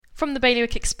From the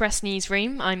Bailiwick Express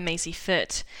newsroom, I'm Maisie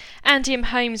Foote. Andiam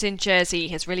Homes in Jersey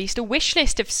has released a wish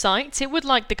list of sites it would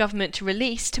like the government to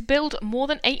release to build more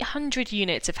than 800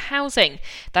 units of housing.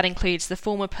 That includes the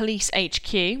former police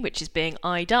HQ, which is being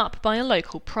eyed up by a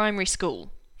local primary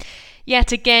school.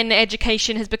 Yet again,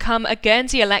 education has become a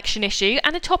Guernsey election issue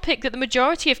and a topic that the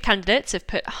majority of candidates have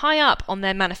put high up on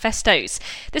their manifestos.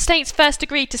 The states first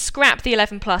agreed to scrap the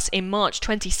 11 Plus in March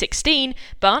 2016,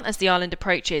 but as the island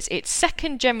approaches its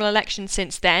second general election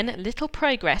since then, little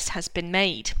progress has been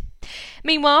made.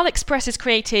 Meanwhile, Express has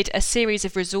created a series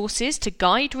of resources to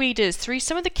guide readers through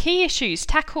some of the key issues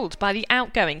tackled by the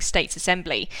outgoing States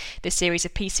Assembly. This series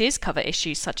of pieces cover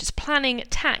issues such as planning,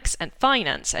 tax and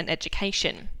finance and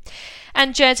education.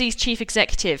 And Jersey's chief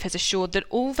executive has assured that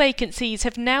all vacancies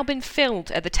have now been filled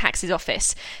at the taxes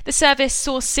office. The service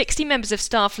saw 60 members of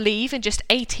staff leave in just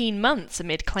 18 months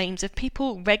amid claims of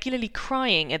people regularly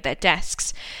crying at their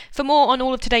desks. For more on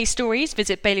all of today's stories,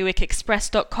 visit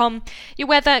bailiwickexpress.com. Your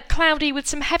weather, cloudy with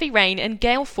some heavy rain and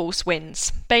gale force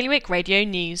winds. Bailiwick Radio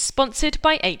News, sponsored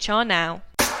by HR Now.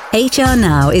 HR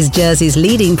Now is Jersey's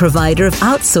leading provider of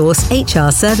outsourced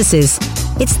HR services.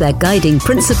 It's their guiding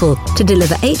principle to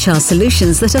deliver HR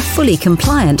solutions that are fully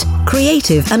compliant,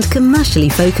 creative and commercially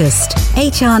focused.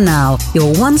 HR Now,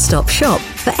 your one-stop shop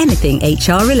for anything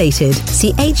HR related.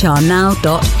 See hrnow.je.